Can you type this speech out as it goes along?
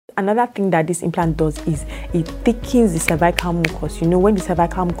Another thing that this implant does is it thickens the cervical mucus. You know, when the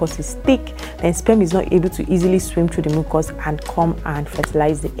cervical mucus is thick, then sperm is not able to easily swim through the mucus and come and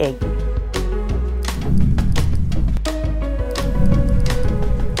fertilize the egg.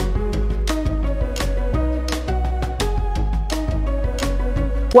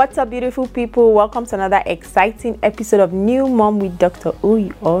 What's up, beautiful people? Welcome to another exciting episode of New Mom with Dr. Oh,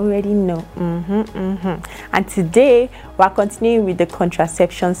 you already know. And today we're continuing with the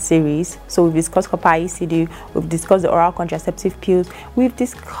contraception series. So we've discussed copper ICD, we've discussed the oral contraceptive pills, we've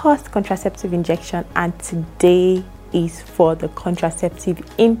discussed contraceptive injection, and today is for the contraceptive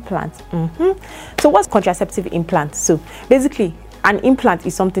implant. So what's contraceptive implant? So basically, an implant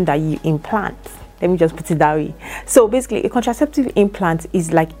is something that you implant. Let me just put it that way. So basically, a contraceptive implant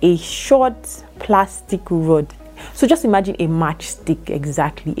is like a short plastic rod. So just imagine a matchstick,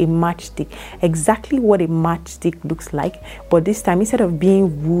 exactly what a matchstick looks like. But this time, instead of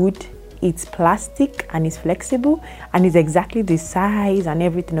being wood, it's plastic and it's flexible and it's exactly the size and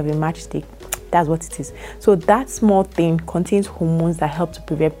everything of a matchstick. That's what it is. So that small thing contains hormones that help to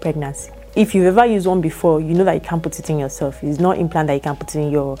prevent pregnancy. If you've ever used one before, you know that you can't put it in yourself. It's not implant that you can put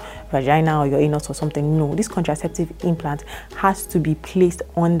in your vagina or your anus or something. No, this contraceptive implant has to be placed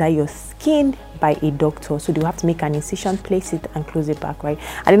under your skin by a doctor. So they'll have to make an incision, place it and close it back, right?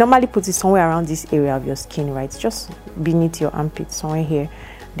 And they normally put it somewhere around this area of your skin, right? Just beneath your armpit, somewhere here.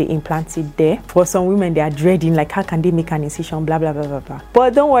 They implant it there. For some women, they are dreading, like, how can they make an incision, blah blah blah blah blah.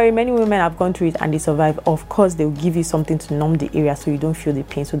 But don't worry, many women have gone through it and they survive. Of course, they'll give you something to numb the area so you don't feel the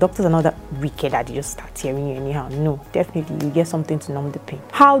pain. So doctors are not that wicked that they just start tearing you anyhow. No, definitely you get something to numb the pain.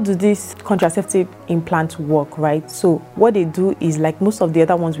 How do these contraceptive implants work, right? So what they do is, like most of the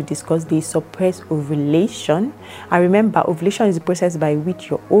other ones we discussed, they suppress ovulation. And remember, ovulation is the process by which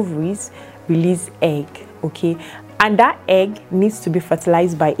your ovaries release egg, okay? And that egg needs to be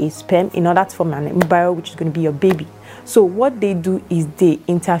fertilized by a sperm in order to form an embryo, which is going to be your baby. So what they do is they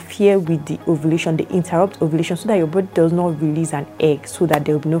interfere with the ovulation. They interrupt ovulation so that your body does not release an egg, so that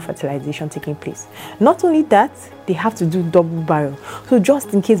there will be no fertilization taking place. Not only that, they have to do double barrel. So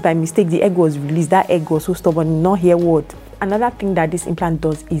just in case by mistake the egg was released, that egg was so stubborn, not hear word. Another thing that this implant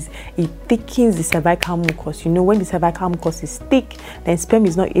does is it thickens the cervical mucus. You know, when the cervical mucus is thick, then sperm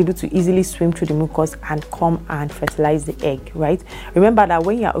is not able to easily swim through the mucus and come and fertilize the egg, right? Remember that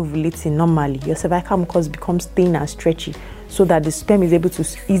when you're ovulating normally, your cervical mucus becomes thin and stretchy, so that the sperm is able to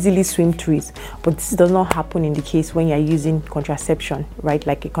easily swim through it. But this does not happen in the case when you're using contraception, right?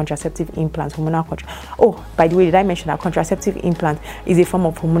 Like a contraceptive implant, hormonal Oh, by the way, did I mention that contraceptive implant is a form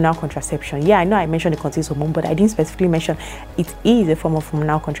of hormonal contraception? Yeah, I know I mentioned it contains hormone, but I didn't specifically mention it is a form of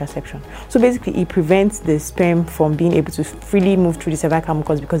hormonal contraception. So basically, it prevents the sperm from being able to freely move through the cervical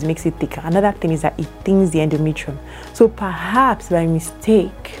mucus because it makes it thicker. Another thing is that it thins the endometrium. So perhaps by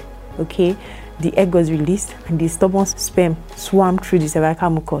mistake, okay, the egg was released and the stubborn sperm swam through the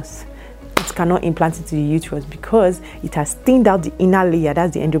cervical mucus. It cannot implant into the uterus because it has thinned out the inner layer,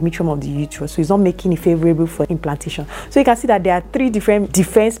 that's the endometrium of the uterus. So it's not making it favorable for implantation. So you can see that there are 3 different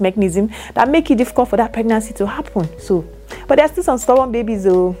defense mechanisms that make it difficult for that pregnancy to happen. So, but there are still some stubborn babies,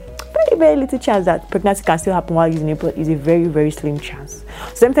 though. Very little chance that pregnancy can still happen while using it, but it's a very slim chance.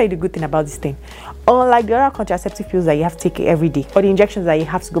 So let me tell you the good thing about this thing. Unlike the other contraceptive pills that you have to take every day, or the injections that you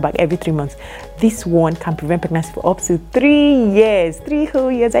have to go back every 3 months, this one can prevent pregnancy for up to 3 years. 3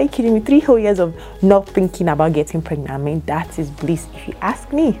 whole years. Are you kidding me? 3 whole years of not thinking about getting pregnant. I mean, that is bliss if you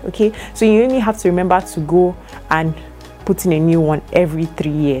ask me, okay? So you only have to remember to go and put in a new one every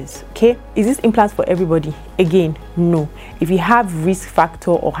 3 years, okay? Is this implant for everybody? Again, no. If you have risk factor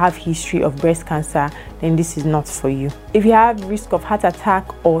or have history of breast cancer, then this is not for you. If you have risk of heart attack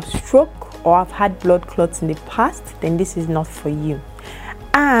or stroke, or have had blood clots in the past, then this is not for you.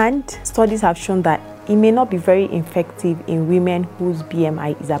 And studies have shown that it may not be very effective in women whose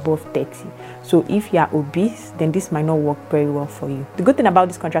BMI is above 30. So if you are obese, then this might not work very well for you. The good thing about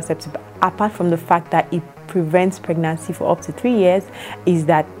this contraceptive, apart from the fact that it prevents pregnancy for up to 3 years, is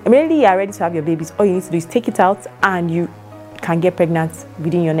that immediately you are ready to have your babies, all you need to do is take it out and you can get pregnant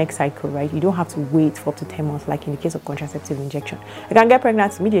within your next cycle, right? You don't have to wait for up to 10 months like in the case of contraceptive injection. You can get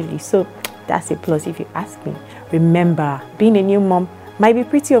pregnant immediately. So that's a plus if you ask me. Remember, being a new mom might be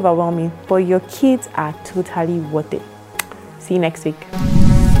pretty overwhelming, but your kids are totally worth it. See you next week.